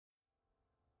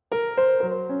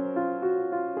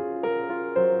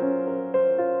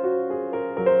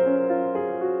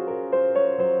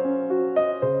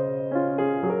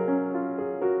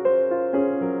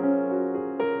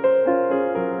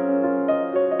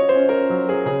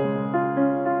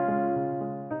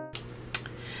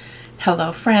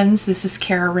Hello friends, this is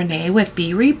Cara-Renee with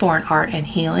B.Reborn Art and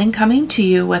Healing coming to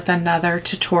you with another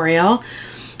tutorial.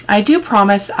 I do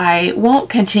promise I won't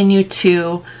continue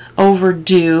to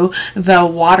overdo the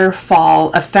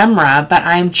waterfall ephemera, but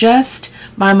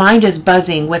my mind is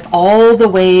buzzing with all the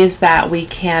ways that we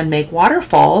can make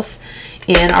waterfalls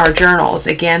in our journals.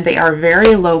 Again, they are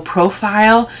very low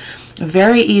profile,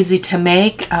 very easy to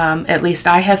make. At least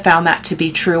I have found that to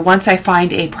be true. Once I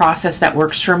find a process that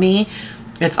works for me,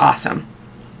 it's awesome.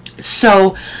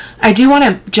 So I do want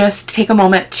to just take a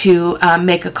moment to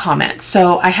make a comment.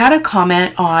 So I had a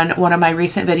comment on one of my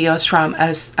recent videos from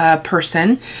a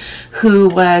person who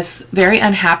was very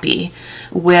unhappy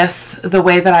with the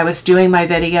way that I was doing my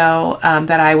video,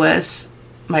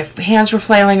 my hands were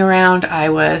flailing around,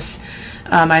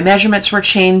 my measurements were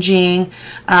changing,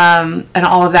 and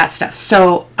all of that stuff.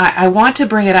 So I want to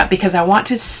bring it up because I want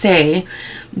to say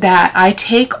that I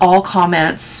take all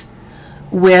comments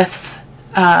with,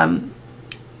 I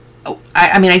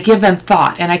give them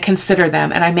thought and I consider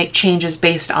them and I make changes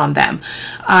based on them.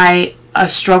 I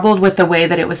struggled with the way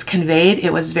that it was conveyed.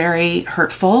 It was very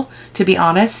hurtful, to be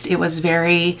honest. It was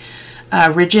very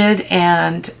rigid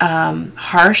and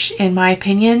harsh in my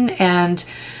opinion,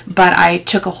 but I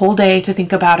took a whole day to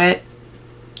think about it,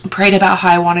 prayed about how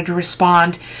I wanted to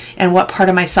respond and what part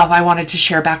of myself I wanted to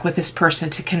share back with this person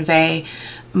to convey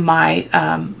my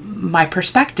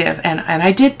perspective, and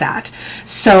I did that.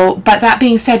 So, but that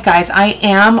being said, guys, I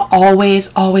am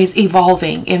always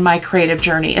evolving in my creative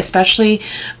journey, especially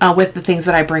with the things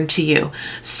that I bring to you.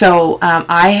 So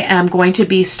I am going to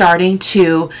be starting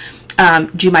to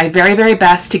do my very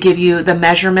best to give you the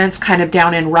measurements kind of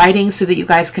down in writing so that you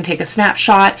guys can take a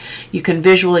snapshot. You can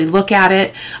visually look at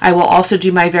it. I will also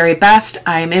do my very best.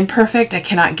 I am imperfect. I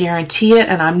cannot guarantee it,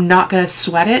 and I'm not going to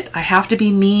sweat it. I have to be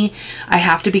me. I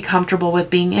have to be comfortable with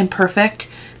being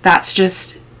imperfect. That's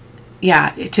just,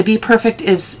 yeah, to be perfect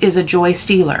is a joy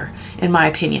stealer, in my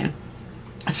opinion.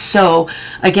 So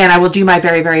again, I will do my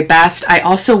very best. I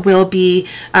also will be,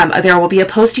 there will be a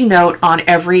posting note on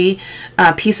every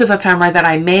piece of ephemera that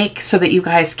I make so that you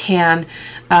guys can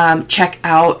check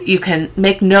out. You can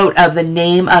make note of the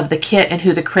name of the kit and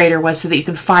who the creator was so that you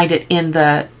can find it in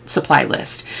the supply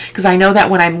list. Because I know that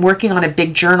when I'm working on a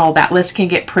big journal, that list can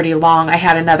get pretty long. I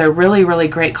had another really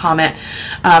great comment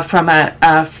from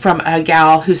a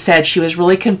gal who said she was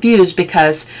really confused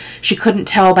because she couldn't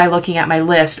tell by looking at my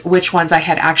list which ones I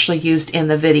had actually used in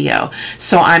the video.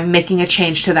 So I'm making a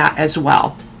change to that as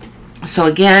well. So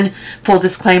again, full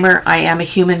disclaimer, I am a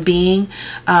human being,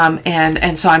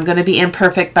 and so I'm going to be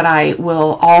imperfect, but I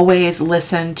will always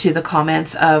listen to the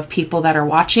comments of people that are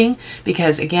watching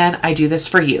because, again, I do this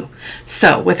for you.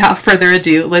 So without further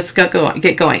ado, let's get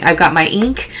going. I've got my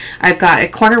ink. I've got a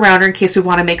corner rounder in case we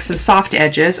want to make some soft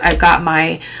edges. I've got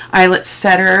my eyelet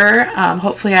setter.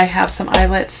 Hopefully I have some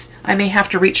eyelets. I may have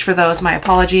to reach for those. My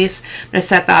apologies. I'm going to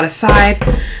set that aside.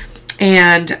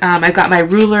 And I've got my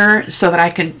ruler so that I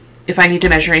can, if I need to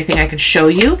measure anything, I can show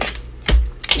you.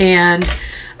 And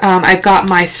I've got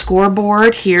my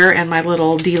scoreboard here and my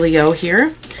little dealio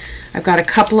here. I've got a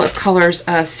couple of colors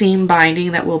of seam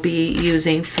binding that we'll be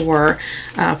using for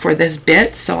this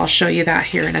bit, so I'll show you that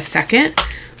here in a second.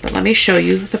 But let me show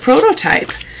you the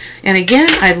prototype. And again,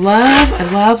 I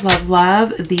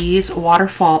love these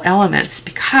waterfall elements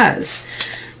because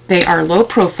they are low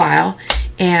profile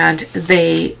and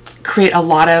they create a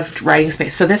lot of writing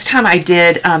space. So this time I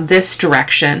did this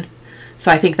direction.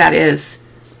 So I think that is,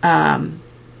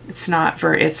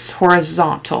 it's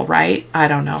horizontal, right? I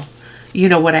don't know. You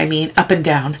know what I mean, up and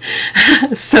down.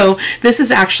 So this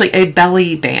is actually a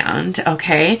belly band,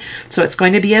 okay? So it's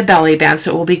going to be a belly band,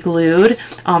 so it will be glued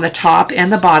on the top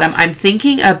and the bottom. I'm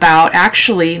thinking about,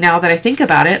 actually, now that I think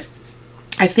about it,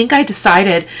 I think I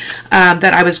decided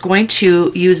that I was going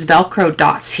to use Velcro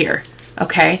dots here.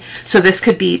 Okay, so this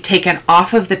could be taken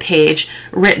off of the page,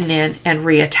 written in, and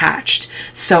reattached.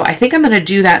 So I think I'm going to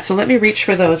do that. So let me reach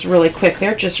for those really quick.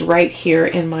 They're just right here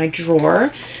in my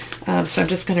drawer. So I'm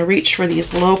just going to reach for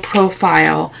these low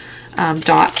profile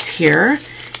dots here.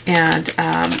 And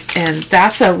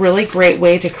that's a really great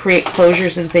way to create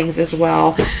closures and things as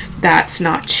well. That's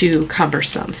not too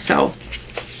cumbersome. So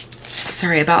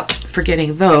sorry about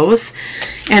forgetting those.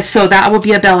 And so that will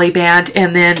be a belly band,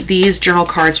 and then these journal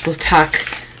cards will tuck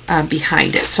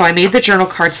behind it. So I made the journal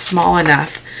cards small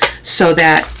enough so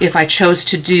that if I chose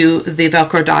to do the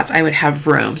Velcro dots, I would have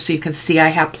room. So you can see I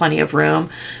have plenty of room,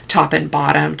 top and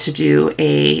bottom, to do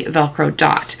a Velcro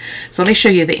dot. So let me show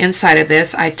you the inside of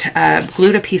this. I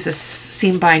glued a piece of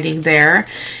seam binding there,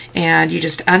 and you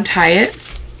just untie it.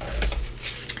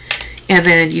 And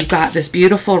then you've got this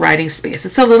beautiful writing space.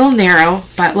 It's a little narrow,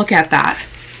 but look at that.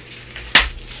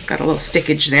 got a little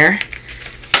stickage there.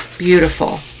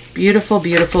 Beautiful. Beautiful,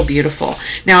 beautiful, beautiful.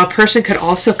 Now a person could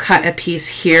also cut a piece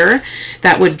here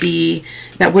that wouldn't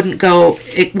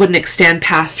extend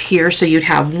past here, so you'd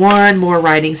have one more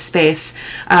writing space.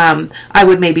 I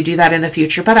would maybe do that in the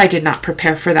future, but I did not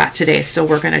prepare for that today, so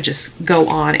we're going to just go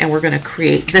on and we're going to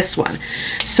create this one.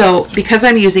 So because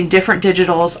I'm using different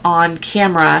digitals on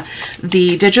camera,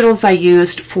 the digitals I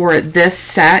used for this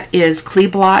set is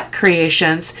Kleeblot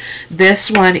Creations. This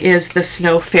one is the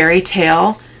Snow Fairy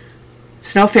Tale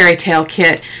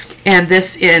kit, and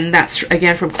that's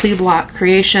again from Kleeblot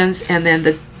Creations. And then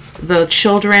the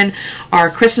children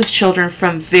are Christmas children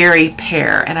from Very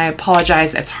Pear, and I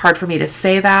apologize, it's hard for me to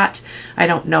say that. I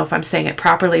don't know if I'm saying it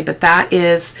properly, but that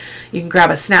is, you can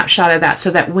grab a snapshot of that so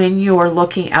that when you're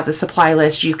looking at the supply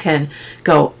list you can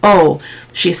go, oh,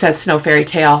 she said Snow Fairy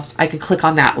Tale, I can click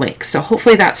on that link. So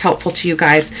hopefully that's helpful to you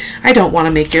guys. I don't want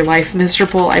to make your life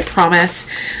miserable, I promise,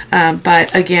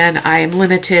 but again, I am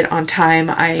limited on time.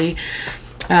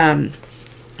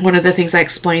 One of the things I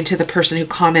explained to the person who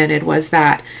commented was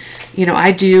that, you know,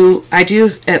 I do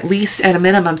at least at a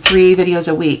minimum 3 videos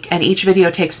a week, and each video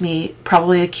takes me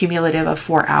probably a cumulative of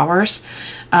 4 hours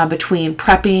between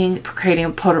prepping, creating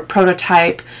a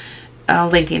prototype,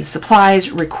 linking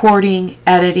supplies, recording,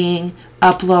 editing,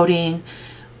 uploading,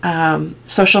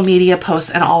 social media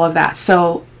posts, and all of that.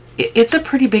 So it's a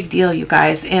pretty big deal, you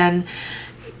guys. And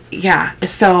yeah,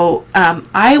 so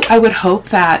I would hope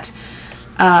that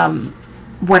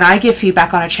when I give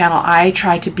feedback on a channel, I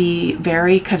try to be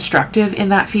very constructive in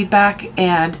that feedback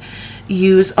and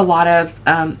use a lot of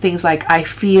things like I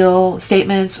feel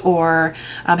statements, or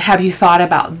have you thought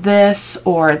about this,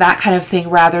 or that kind of thing,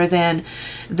 rather than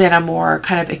a more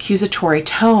kind of accusatory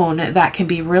tone that can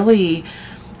be really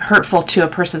hurtful to a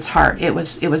person's heart. It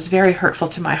was very hurtful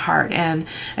to my heart, and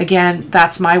again,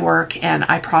 that's my work, and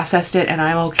I processed it, and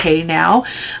I'm okay now.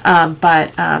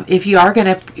 But if you are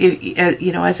gonna,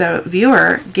 you know, as a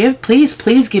viewer,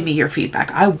 please give me your feedback.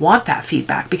 I want that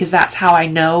feedback, because that's how I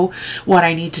know what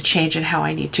I need to change and how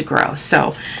I need to grow.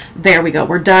 So there we go.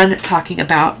 We're done talking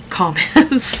about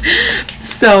comments.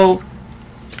 So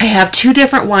I have 2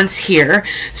 different ones here.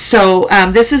 So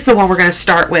this is the one we're going to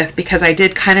start with, because I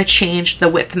did kind of change the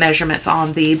width measurements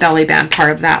on the belly band part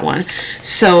of that one.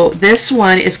 So this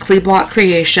one is Kleeblot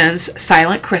Creations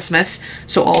Silent Christmas.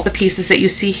 So all the pieces that you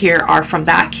see here are from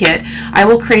that kit. I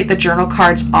will create the journal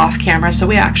cards off camera, so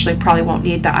we actually probably won't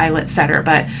need the eyelet setter,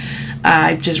 but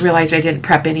I just realized I didn't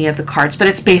prep any of the cards. But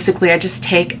it's basically, I just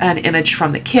take an image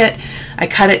from the kit, I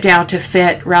cut it down to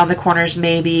fit, round the corners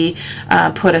maybe,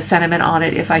 put a sentiment on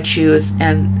it if I choose,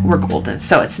 and we're golden.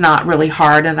 So it's not really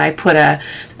hard, and I put a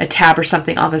tab or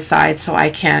something on the side so I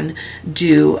can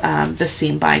do the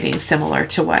seam binding similar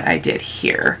to what I did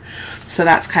here. So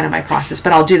that's kind of my process,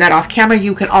 but I'll do that off camera.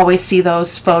 You can always see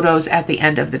those photos at the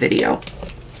end of the video.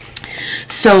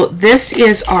 So this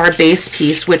is our base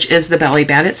piece, which is the belly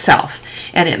band itself,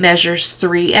 and it measures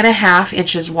 3.5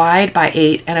 inches wide by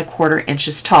 8.25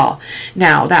 inches tall.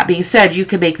 Now, that being said, you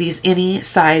can make these any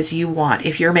size you want.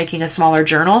 If you're making a smaller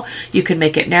journal, you can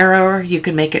make it narrower, you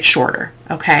can make it shorter,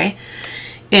 okay?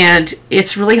 And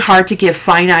it's really hard to give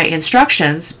finite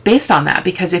instructions based on that,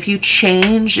 because if you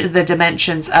change the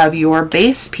dimensions of your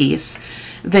base piece,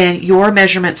 then your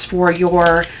measurements for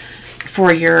your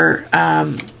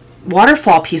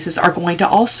waterfall pieces are going to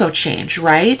also change,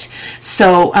 right?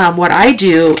 So what I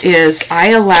do is I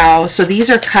allow, so these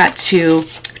are cut to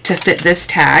fit this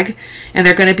tag, and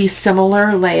they're going to be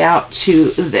similar layout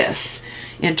to this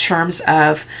in terms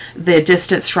of the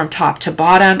distance from top to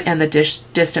bottom and the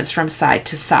distance from side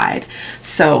to side.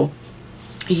 So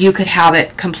you could have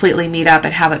it completely meet up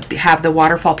and have the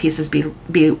waterfall pieces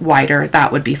be wider.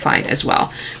 That would be fine as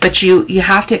well. But you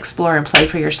have to explore and play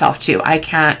for yourself too. I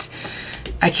can't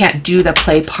do the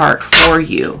play part for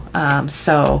you.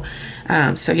 So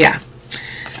yeah.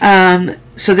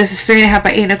 So this is 3.5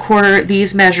 by 8.25.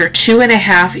 These measure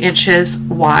 2.5 inches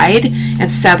wide and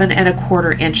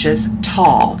 7.25 inches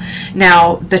tall.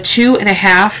 Now the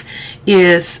 2.5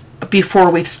 is before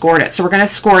we've scored it. So we're going to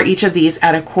score each of these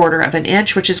at 1/4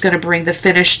 inch, which is going to bring the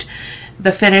finished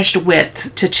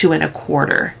width to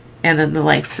 2.25. And then the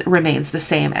length remains the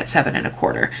same at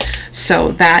 7.25.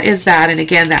 So that is that. And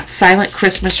again, that's Silent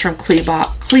Christmas from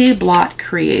Kleeblot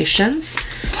Creations.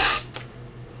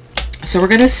 So we're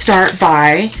going to start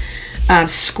by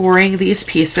scoring these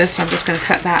pieces. So I'm just going to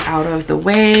set that out of the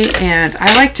way. And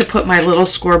I like to put my little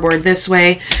scoreboard this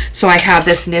way, so I have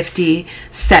this nifty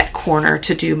set corner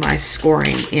to do my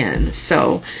scoring in.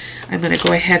 So I'm going to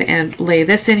go ahead and lay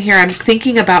this in here. I'm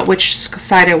thinking about which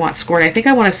side I want scored. I think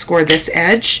I want to score this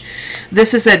edge.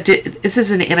 This is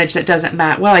an image that doesn't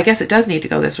matter. Well, I guess it does need to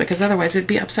go this way because otherwise it'd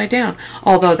be upside down.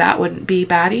 Although that wouldn't be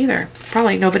bad either.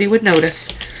 Probably nobody would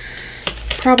notice.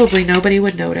 Probably nobody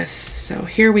would notice. So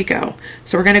here we go.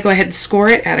 So we're going to go ahead and score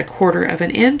it at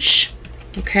 1/4 inch.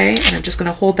 Okay, and I'm just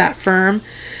going to hold that firm.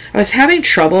 I was having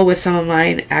trouble with some of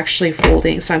mine actually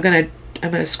folding, so I'm going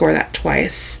to score that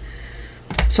twice.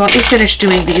 So let me finish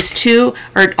doing these two,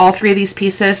 or all three of these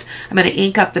pieces. I'm going to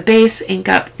ink up the base, ink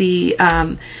up the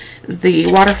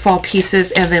waterfall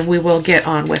pieces, and then we will get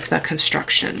on with the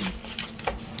construction.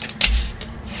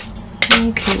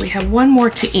 Okay, we have one more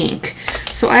to ink.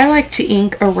 So I like to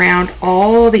ink around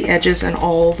all the edges and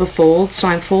all the folds. So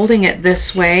I'm folding it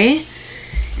this way,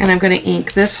 and I'm going to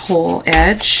ink this whole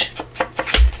edge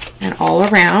and all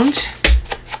around.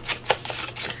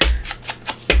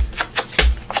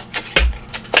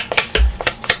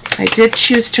 I did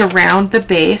choose to round the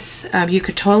base. You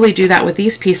could totally do that with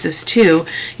these pieces too.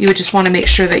 You would just want to make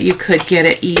sure that you could get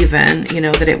it even, you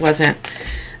know, that it wasn't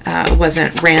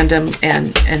random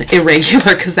and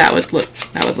irregular, because that would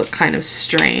look kind of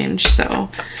strange. So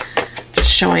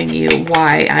just showing you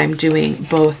why I'm doing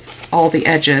all the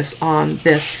edges on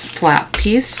this flat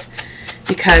piece,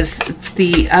 because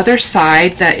the other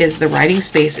side that is the writing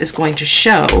space is going to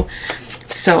show.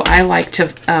 So I like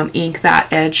to ink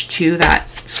that edge to that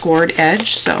scored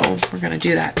edge. So we're going to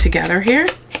do that together here.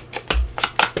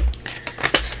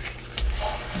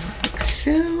 Like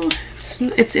so.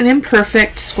 It's an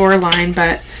imperfect score line,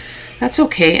 but that's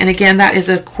okay. And again, that is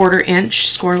 1/4 inch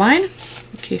score line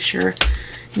in case you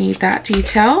need that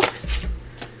detail.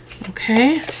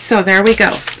 Okay, so there we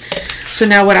go. So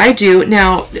now what I do,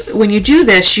 now when you do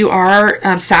this, you are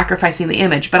sacrificing the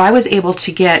image, but I was able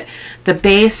to get the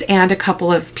base and a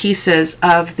couple of pieces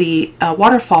of the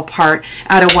waterfall part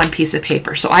out of one piece of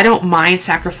paper. So I don't mind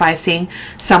sacrificing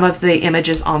some of the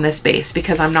images on this base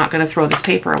because I'm not going to throw this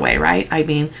paper away, right? I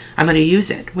mean, I'm going to use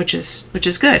it, which is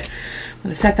good. I'm going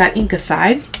to set that ink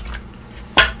aside.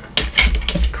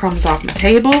 Crumbs off my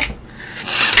table.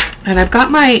 And I've got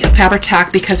my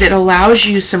Fabri-Tac because it allows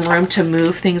you some room to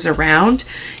move things around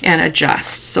and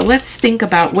adjust. So let's think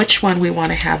about which one we want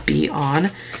to have be on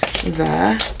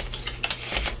the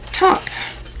top.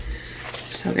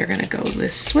 So they're going to go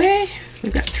this way.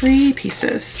 We've got 3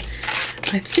 pieces.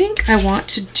 I think I want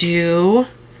to do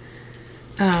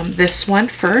this one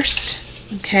first.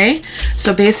 Okay,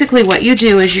 so basically what you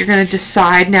do is you're going to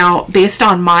decide now based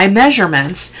on my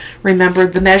measurements. Remember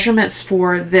the measurements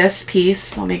for this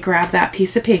piece, let me grab that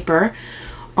piece of paper,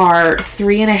 are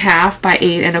 3.5 by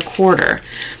 8.25.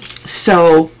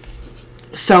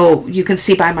 So you can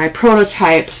see by my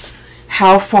prototype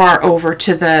how far over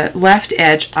to the left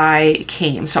edge I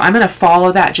came. So I'm going to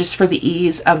follow that just for the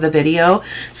ease of the video.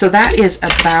 So that is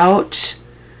about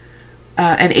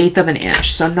 1/8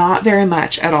 inch, so not very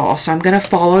much at all. So I'm going to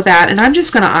follow that, and I'm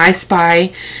just going to I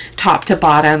spy top to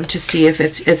bottom to see if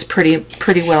it's pretty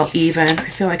well even. I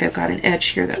feel like I've got an edge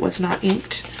here that was not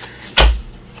inked.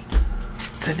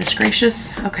 Goodness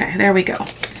gracious. Okay, there we go.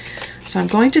 So I'm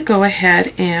going to go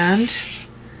ahead and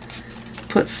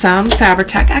put some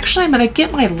Fabri-Tac. Actually, I'm going to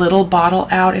get my little bottle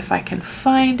out if I can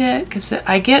find it, because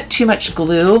I get too much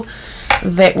glue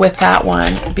with that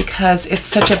one because it's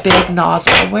such a big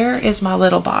nozzle. Where is my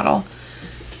little bottle?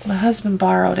 My husband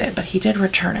borrowed it, but he did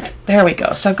return it. There we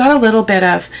go. So I've got a little bit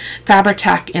of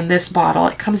Fabri-Tac in this bottle.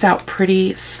 It comes out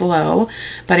pretty slow,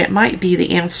 but it might be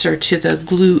the answer to the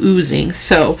glue oozing.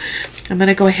 So I'm going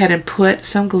to go ahead and put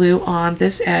some glue on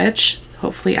this edge.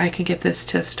 Hopefully I can get this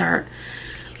to start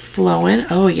flowing.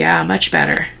 Oh yeah, much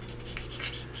better.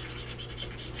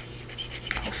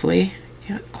 Hopefully.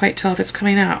 Can't quite tell if it's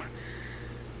coming out.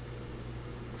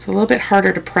 It's a little bit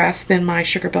harder to press than my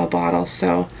Sugar Bell bottle,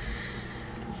 so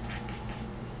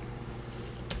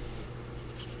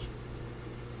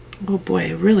oh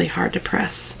boy, really hard to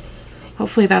press.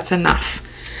 Hopefully that's enough.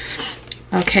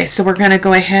 Okay, so we're going to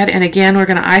go ahead and again we're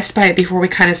going to I spy it before we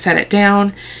kind of set it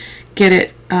down. Get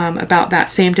it about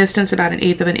that same distance, about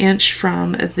 1/8 inch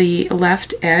from the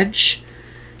left edge,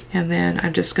 and then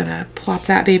I'm just going to plop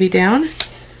that baby down,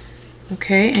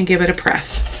 okay, and give it a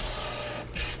press.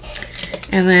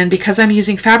 And then because I'm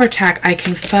using Fabri-Tac, I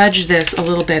can fudge this a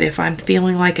little bit if I'm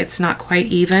feeling like it's not quite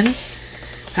even.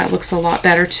 That looks a lot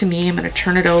better to me. I'm going to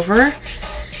turn it over,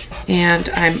 and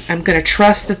I'm going to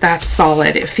trust that that's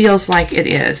solid. It feels like it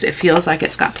is. It feels like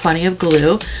it's got plenty of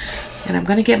glue. And I'm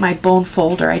going to get my bone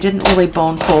folder. I didn't really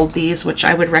bone fold these, which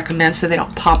I would recommend so they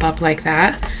don't pop up like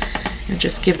that. And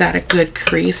just give that a good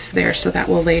crease there so that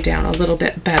will lay down a little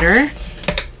bit better.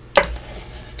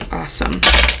 Awesome.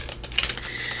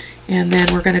 And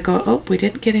then we're going to go, oh, we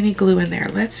didn't get any glue in there.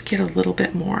 Let's get a little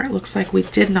bit more. It looks like we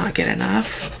did not get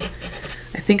enough.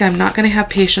 I think I'm not going to have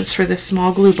patience for this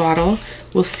small glue bottle.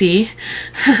 We'll see.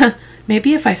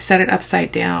 Maybe if I set it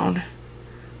upside down,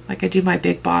 like I do my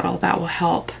big bottle, that will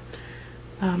help.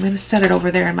 I'm going to set it over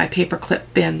there in my paper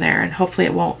clip bin there, and hopefully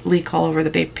it won't leak all over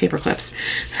the paper clips.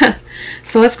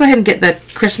 So let's go ahead and get the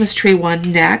Christmas tree one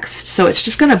next. So it's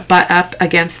just going to butt up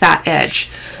against that edge.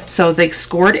 So the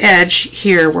scored edge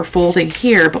here, we're folding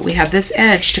here, but we have this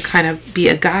edge to kind of be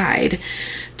a guide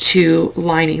to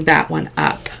lining that one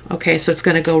up. Okay, so it's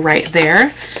going to go right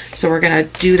there. So we're going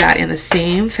to do that in the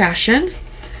same fashion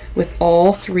with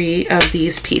all three of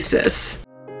these pieces.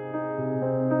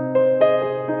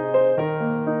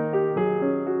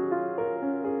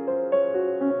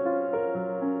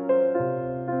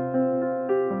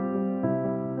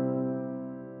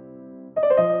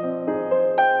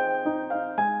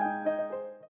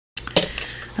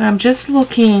 I'm just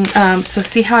looking, so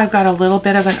see how I've got a little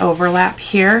bit of an overlap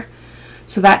here?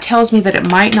 So that tells me that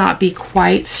it might not be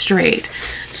quite straight.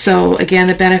 So again,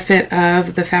 the benefit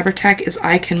of the Fabri-Tac is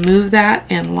I can move that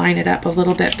and line it up a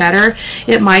little bit better.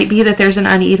 It might be that there's an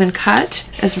uneven cut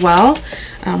as well,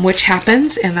 which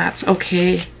happens, and that's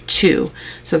okay too.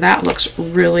 So that looks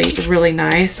really, really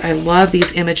nice. I love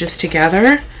these images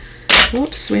together.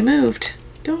 Whoops, we moved.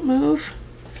 Don't move.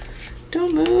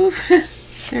 Don't move.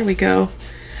 There we go.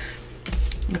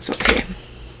 That's okay.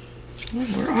 Oh,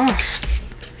 we're off.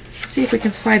 Let's see if we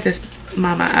can slide this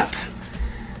mama up.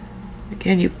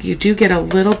 Again, you do get a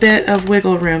little bit of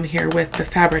wiggle room here with the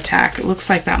Fabri-Tac. It looks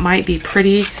like that might be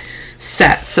pretty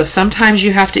set. So sometimes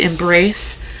you have to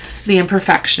embrace the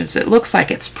imperfections. It looks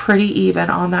like it's pretty even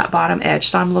on that bottom edge.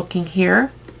 So I'm looking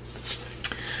here.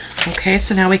 Okay,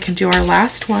 so now we can do our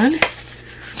last one.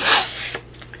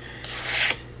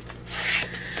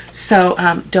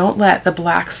 So don't let the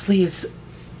black sleeves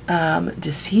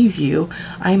deceive you.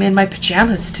 I'm in my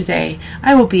pajamas today.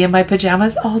 I will be in my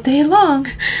pajamas all day long.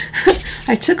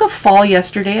 I took a fall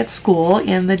yesterday at school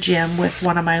in the gym with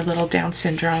one of my little Down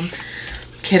syndrome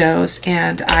kiddos,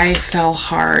 and I fell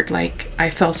hard. Like, I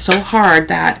fell so hard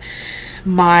that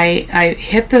I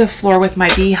hit the floor with my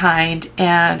behind,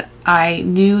 and I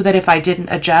knew that if I didn't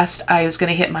adjust, I was going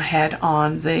to hit my head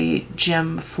on the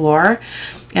gym floor.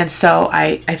 And so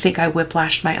I think I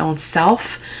whiplashed my own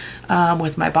self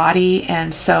with my body,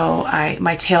 and so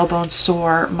my tailbone's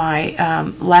sore, my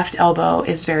left elbow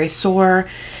is very sore,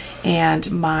 and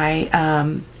my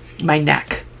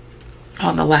neck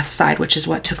on the left side, which is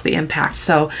what took the impact.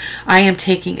 So I am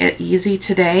taking it easy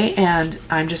today, and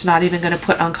I'm just not even going to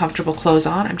put uncomfortable clothes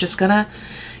on. I'm just going to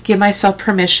give myself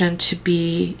permission to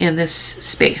be in this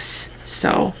space.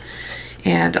 So,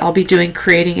 and I'll be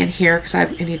creating in here because I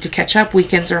need to catch up.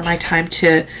 Weekends are my time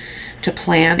to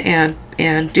plan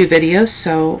and do videos,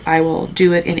 so I will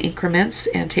do it in increments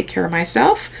and take care of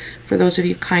myself. For those of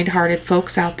you kind-hearted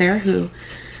folks out there who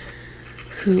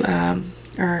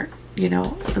are, you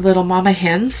know, little mama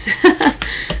hens,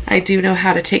 I do know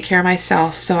how to take care of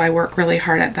myself, so I work really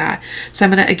hard at that. So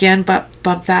I'm going to again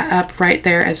bump that up right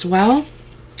there as well.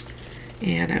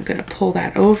 And I'm going to pull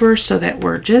that over so that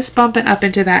we're just bumping up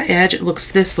into that edge.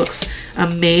 This looks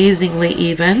amazingly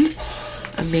even.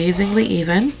 Amazingly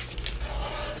even.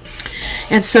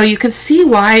 And so you can see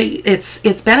why it's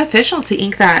beneficial to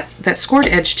ink that scored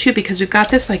edge too, because we've got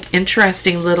this like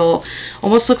interesting little,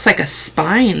 almost looks like a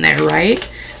spine there, right?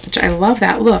 Which I love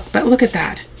that look, but look at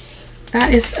that.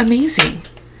 That is amazing.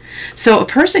 So a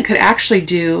person could actually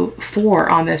do 4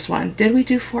 on this one. Did we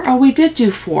do 4? Oh, we did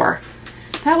do 4.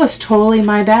 That was totally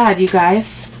my bad, you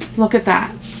guys. Look at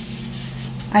that.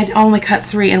 I'd only cut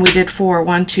 3 and we did 4.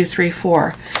 1, 2, 3,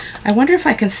 4. I wonder if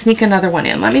I can sneak another one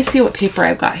in. Let me see what paper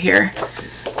I've got here.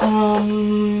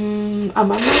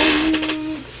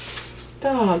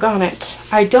 Doggone it.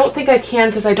 I don't think I can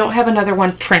because I don't have another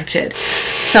one printed.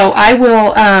 So I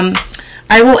will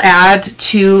add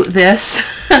to this.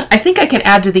 I think I can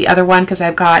add to the other one because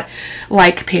I've got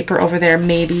like paper over there.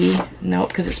 Maybe. Nope,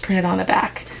 because it's printed on the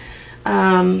back.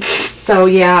 So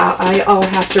yeah, I'll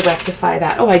have to rectify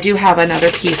that. Oh, I do have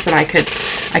another piece that I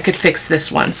could fix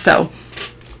this one. So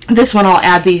this one I'll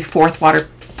add the 4th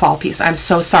waterfall piece. I'm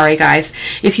so sorry, guys.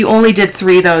 If you only did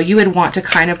 3 though, you would want to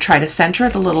kind of try to center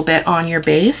it a little bit on your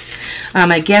base.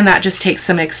 Again, that just takes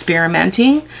some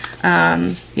experimenting.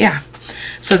 Yeah,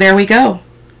 so there we go.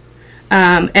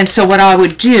 And so what I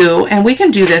would do, and we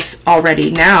can do this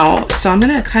already now, so I'm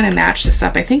going to kind of match this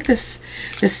up. I think this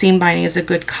seam binding is a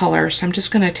good color, so I'm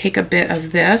just going to take a bit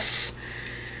of this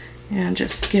and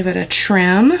just give it a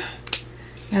trim.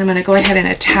 And I'm going to go ahead and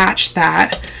attach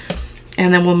that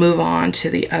And then we'll move on to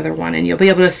the other one, and you'll be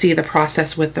able to see the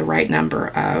process with the right number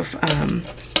of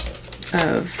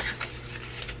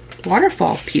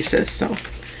waterfall pieces. So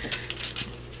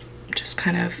just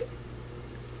kind of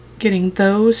getting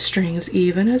those strings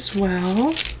even as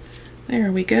well.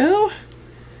 There we go.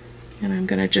 And I'm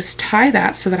going to just tie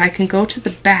that so that I can go to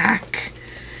the back,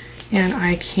 and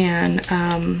I can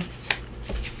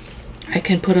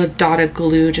put a dot of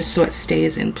glue just so it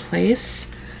stays in place.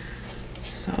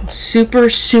 So super,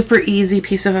 super easy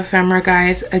piece of ephemera,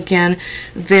 guys. Again,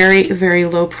 very, very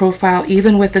low profile,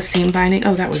 even with the seam binding.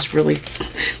 Oh, that was really,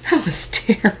 that was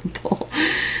terrible.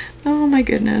 Oh my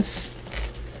goodness.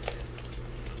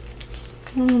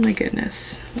 Oh my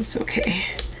goodness. That's okay.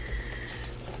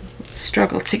 Let's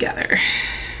struggle together.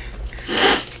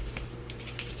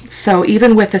 So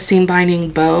even with the seam binding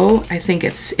bow, I think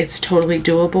it's totally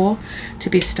doable to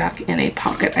be stuck in a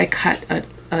pocket. I cut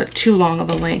too long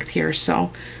of a length here, so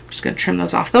I'm just going to trim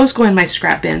those off. Those go in my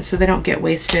scrap bin so they don't get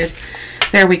wasted.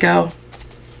 There we go.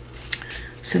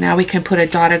 So now we can put a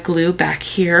dot of glue back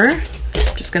here.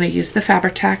 I'm just going to use the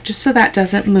Fabri-Tac just so that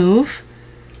doesn't move.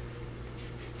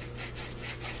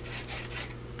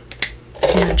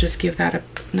 And just give that a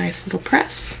nice little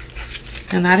press.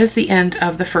 And that is the end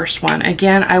of the first one.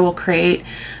 Again, I will create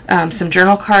some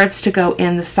journal cards to go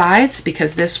in the sides,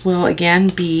 because this will again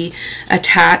be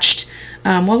attached.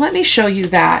 Well, let me show you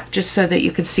that just so that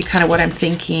you can see kind of what I'm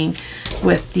thinking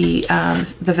with the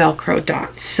Velcro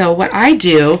dots. So what I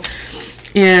do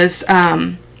is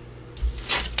I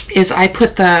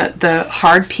put the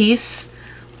hard piece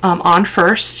on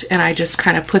first, and I just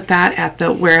kind of put that at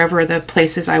wherever the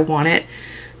places I want it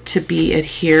to be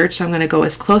adhered. So I'm going to go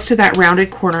as close to that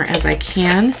rounded corner as I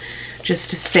can,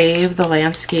 just to save the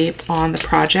landscape on the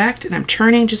project. And I'm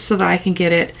turning just so that I can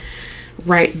get it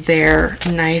right there,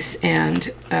 nice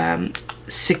and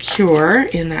secure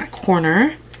in that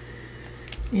corner.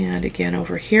 And again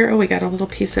over here, oh, we got a little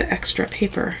piece of extra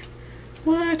paper.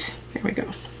 What? There we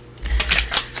go.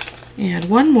 And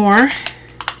one more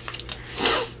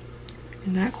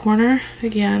in that corner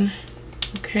again.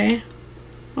 Okay.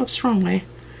 Oops, wrong way.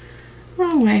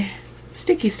 Wrong way.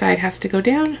 Sticky side has to go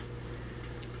down.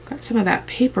 Got some of that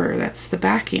paper, that's the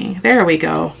backing. There we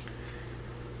go.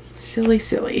 Silly,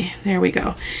 silly. There we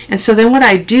go. And so then what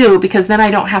I do, because then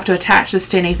I don't have to attach this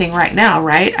to anything right now,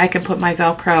 right? I can put my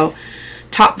Velcro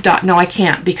top dot. No, I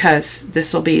can't, because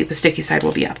this will be, the sticky side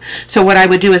will be up. So what I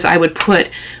would do is I would put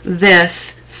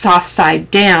this soft side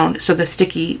down so the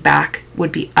sticky back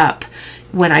would be up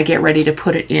when I get ready to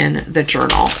put it in the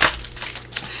journal.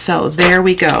 So there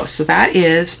we go. So that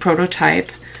is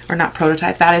prototype, or not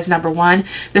prototype, that is number one.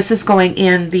 This is going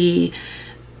in the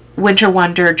Winter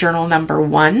Wonder journal number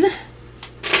 1.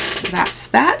 That's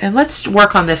that. And let's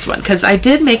work on this one, because I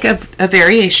did make a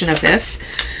variation of this.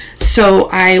 So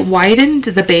I widened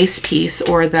the base piece,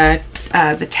 or the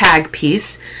tag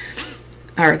piece,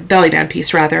 or belly band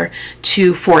piece rather,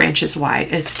 to 4 inches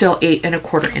wide. It's still 8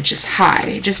 1/4 inches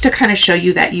high, just to kind of show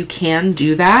you that you can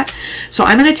do that. So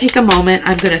I'm going to take a moment,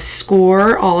 I'm going to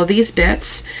score all of these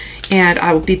bits, and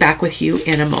I will be back with you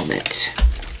in a moment.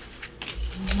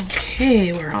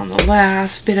 Okay, we're on the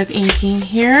last bit of inking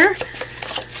here.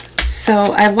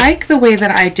 So I like the way that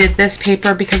I did this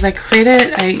paper, because I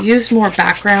used more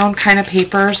background kind of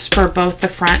papers for both the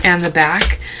front and the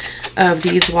back of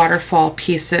these waterfall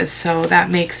pieces. So that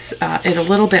makes it a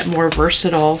little bit more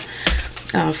versatile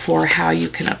for how you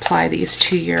can apply these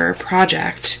to your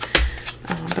project.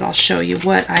 But I'll show you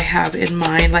what I have in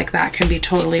mind. Like that can be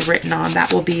totally written on.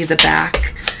 That will be the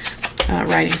back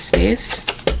writing space.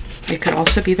 It could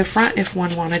also be the front if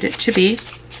one wanted it to be.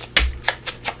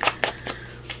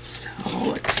 So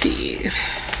let's see.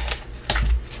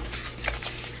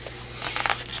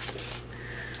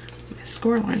 My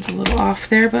score line's a little off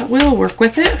there, but we'll work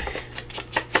with it.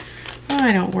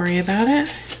 I don't worry about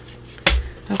it.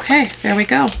 Okay, there we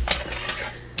go.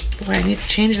 Boy, I need to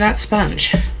change that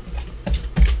sponge.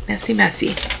 Messy,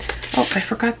 messy. Oh, I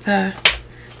forgot the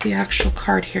actual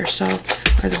card here, so,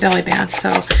 or the belly band.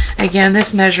 So again,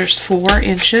 this measures 4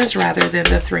 inches rather than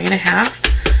the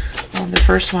 3.5 on the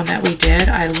first one that we did.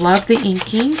 I love the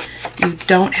inking. You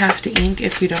don't have to ink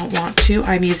if you don't want to.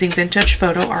 I'm using Vintage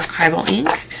Photo Archival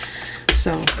ink.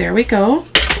 So there we go.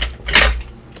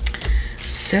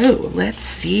 So let's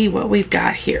see what we've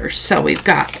got here. So we've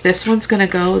got, this one's going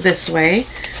to go this way,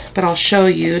 but I'll show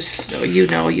you so you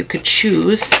know you could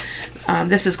choose.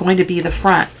 This is going to be the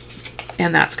front,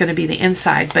 and that's going to be the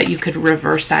inside, but you could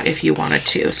reverse that if you wanted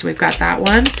to. So we've got that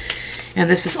one, and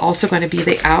this is also going to be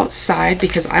the outside,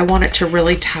 because I want it to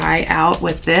really tie out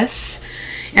with this.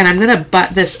 And I'm going to butt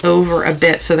this over a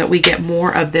bit so that we get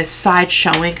more of this side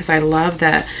showing, because I love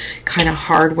the kind of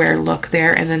hardware look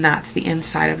there. And then that's the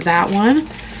inside of that one.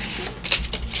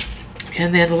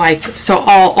 And then like, so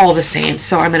all the same.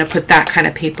 So I'm going to put that kind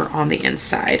of paper on the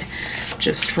inside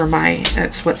just for my,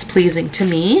 that's what's pleasing to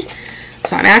me.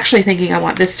 So I'm actually thinking I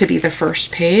want this to be the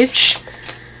first page.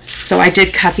 So I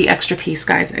did cut the extra piece,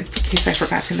 guys, in case I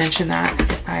forgot to mention that.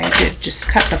 I did just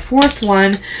cut the fourth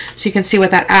one so you can see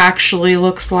what that actually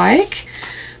looks like.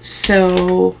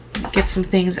 So get some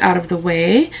things out of the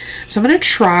way. So I'm going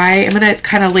to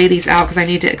kind of lay these out because I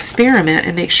need to experiment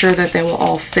and make sure that they will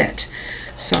all fit.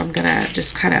 So I'm going to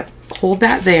just kind of hold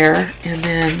that there and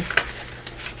then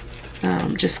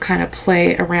just kind of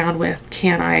play around with,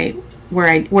 where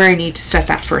I need to set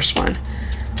that first one.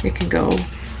 It can go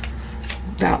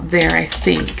about there, I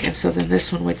think. And so then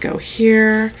this one would go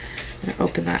here. I'm going to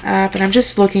open that up. And I'm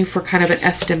just looking for kind of an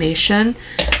estimation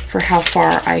for how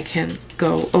far I can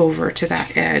go over to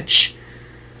that edge.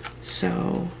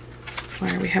 So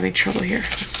why are we having trouble here?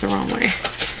 That's the wrong way.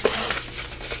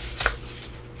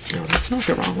 No, that's not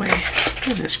the wrong way.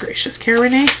 Goodness gracious,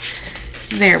 Cara-Renee.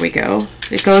 There we go.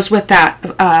 It goes with that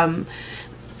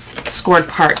scored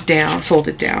part down,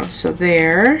 folded down. So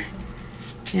there.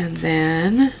 And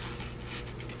then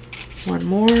one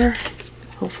more.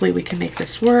 Hopefully we can make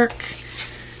this work.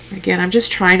 Again, I'm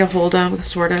just trying to hold them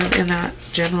sort of in that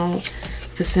general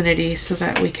vicinity so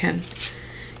that we can,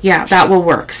 yeah, that will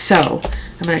work. So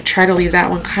I'm going to try to leave that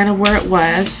one kind of where it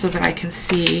was so that I can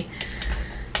see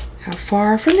how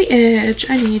far from the edge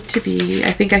I need to be.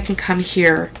 I think I can come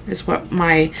here is what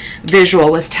my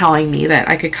visual was telling me, that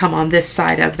I could come on this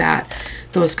side of that,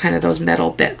 those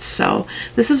metal bits. So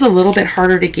this is a little bit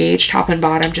harder to gauge top and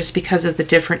bottom just because of the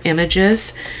different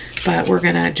images, but we're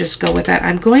gonna just go with that.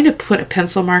 I'm going to put a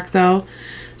pencil mark though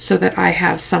so that I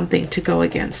have something to go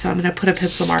against. So I'm gonna put a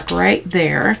pencil mark right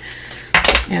there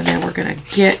and then we're gonna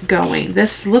get going.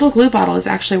 This little glue bottle is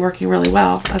actually working really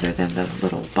well other than the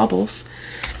little bubbles.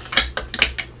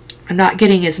 I'm not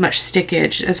getting as much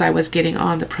stickage as I was getting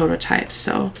on the prototypes,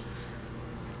 so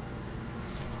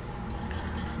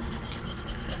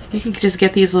you can just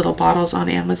get these little bottles on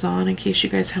Amazon in case you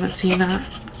guys haven't seen that.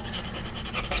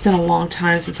 It's been a long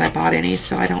time since I bought any,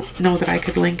 so I don't know that I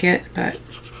could link it, but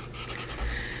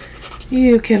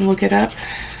you can look it up.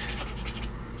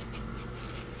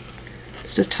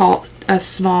 It's just a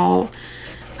small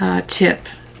tip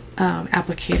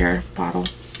applicator bottle.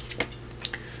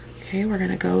 Okay, we're going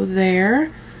to go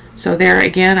there. So there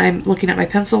again, I'm looking at my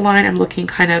pencil line. I'm looking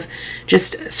kind of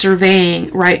just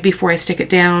surveying right before I stick it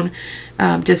down,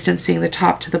 distancing the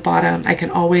top to the bottom. I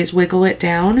can always wiggle it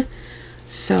down.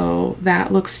 So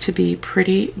that looks to be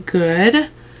pretty good.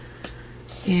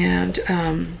 And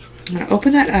I'm going to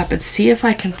open that up and see if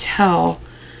I can tell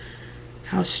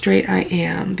how straight I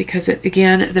am, because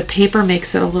again, the paper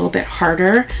makes it a little bit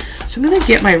harder. So I'm going to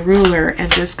get my ruler and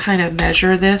just kind of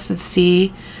measure this and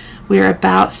see. We're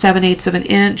about 7/8 of an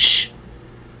inch.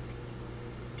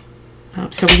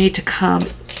 So we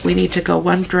need to go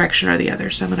one direction or the other.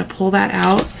 So I'm going to pull that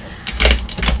out.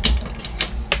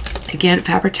 Again,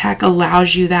 Fabri-Tac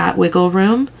allows you that wiggle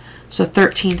room. So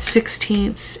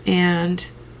 13/16,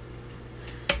 and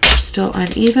we're still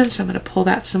uneven. So I'm going to pull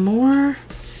that some more.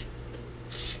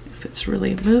 If it's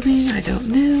really moving, I don't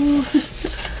know.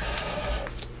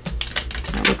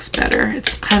 That looks better.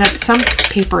 It's kind of, some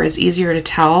paper is easier to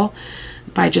tell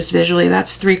by just visually.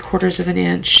 That's 3/4 of an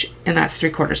inch and that's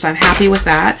 3/4. So I'm happy with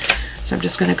that. So I'm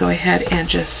just going to go ahead and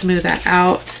just smooth that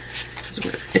out.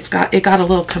 It got a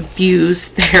little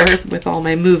confused there with all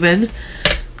my moving.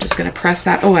 I'm just going to press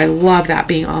that. Oh, I love that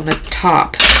being on the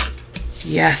top.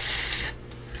 Yes.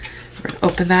 We're going to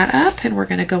open that up and we're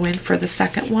going to go in for the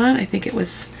second one. I think it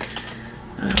was,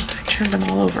 I turned them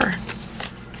all over.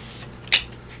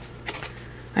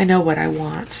 I know what I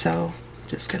want, so I'm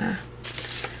just gonna, I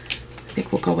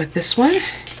think we'll go with this one.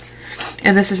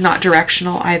 And this is not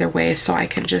directional either way, so I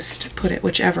can just put it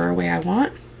whichever way I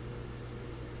want.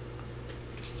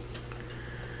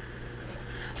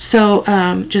 So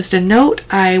just a note,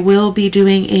 I will be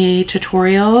doing a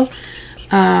tutorial.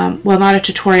 Well, not a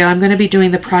tutorial. I'm going to be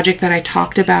doing the project that I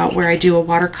talked about where I do a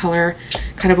watercolor,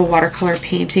 kind of a watercolor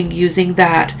painting using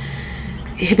that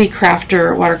Hippie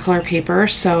Crafter watercolor paper,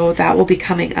 so that will be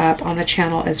coming up on the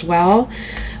channel as well.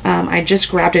 I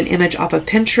just grabbed an image off of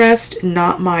Pinterest,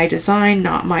 not my design,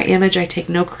 not my image. I take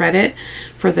no credit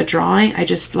for the drawing. I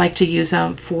just like to use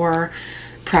them for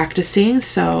practicing,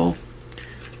 so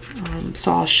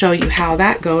I'll show you how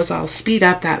that goes. I'll speed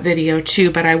up that video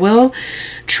too, but I will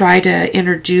try to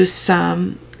introduce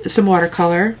some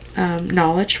watercolor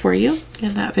knowledge for you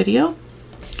in that video.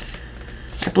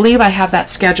 I believe I have that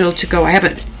scheduled to go. I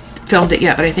haven't filmed it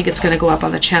yet, but I think it's going to go up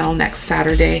on the channel next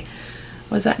Saturday.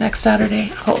 Was that next Saturday?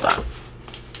 Hold on.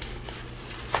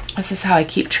 This is how I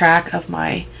keep track of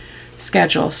my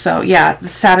schedule. So yeah,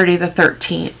 Saturday the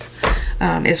 13th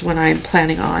is when I'm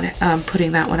planning on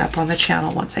putting that one up on the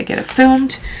channel once I get it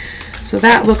filmed. So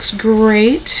that looks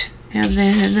great. And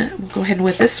then we'll go ahead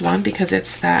with this one because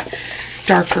it's that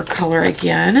darker color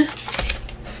again.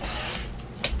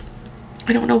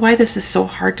 I don't know why this is so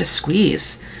hard to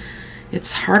squeeze.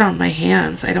 It's hard on my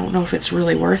hands. I don't know if it's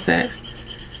really worth it.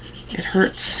 It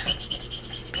hurts.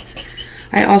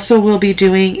 I also will be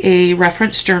doing a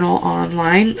reference journal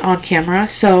online on camera,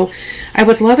 so I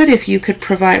would love it if you could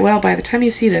provide, well, by the time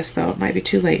you see this though, it might be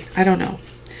too late. I don't know.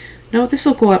 No, this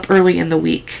will go up early in the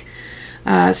week.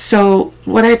 So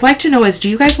what I'd like to know is, do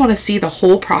you guys want to see the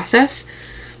whole process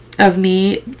of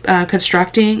me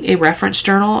constructing a reference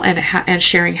journal and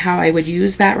sharing how I would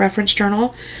use that reference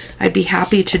journal? I'd be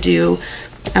happy to do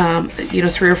you know,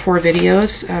 3 or 4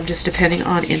 videos, just depending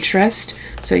on interest.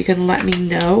 So you can let me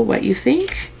know what you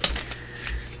think.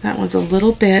 That one's a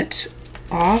little bit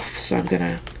off, so I'm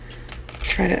gonna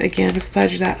try to again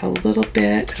fudge that a little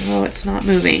bit. Oh, it's not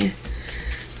moving.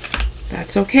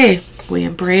 That's okay. We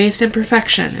embrace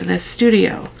imperfection in this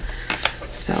studio.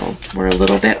 So we're a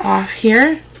little bit off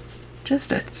here.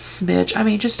 Just a smidge, I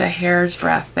mean just a hair's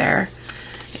breadth there.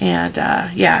 And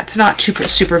yeah, it's not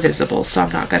super visible, so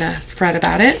I'm not gonna fret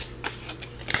about it.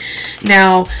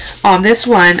 Now on this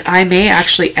one, I may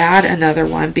actually add another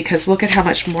one because look at how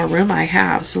much more room I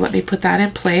have. So let me put that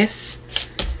in place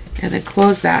and then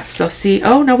close that. So see,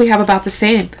 oh no, we have about the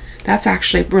same. That's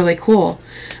actually really cool.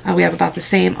 We have about the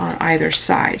same on either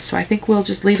side. So I think we'll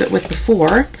just leave it with the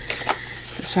 4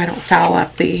 so I don't foul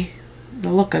up the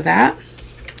look of that.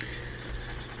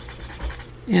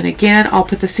 And again, I'll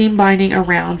put the seam binding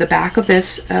around the back of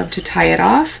this to tie it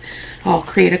off. I'll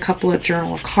create a couple of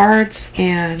journal cards,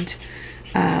 and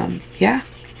yeah,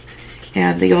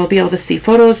 and you'll be able to see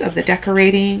photos of the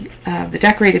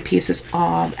decorated pieces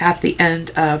at the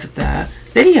end of the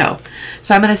video.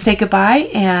 So I'm going to say goodbye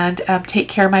and take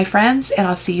care, my friends, and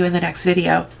I'll see you in the next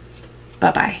video.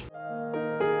 Bye-bye.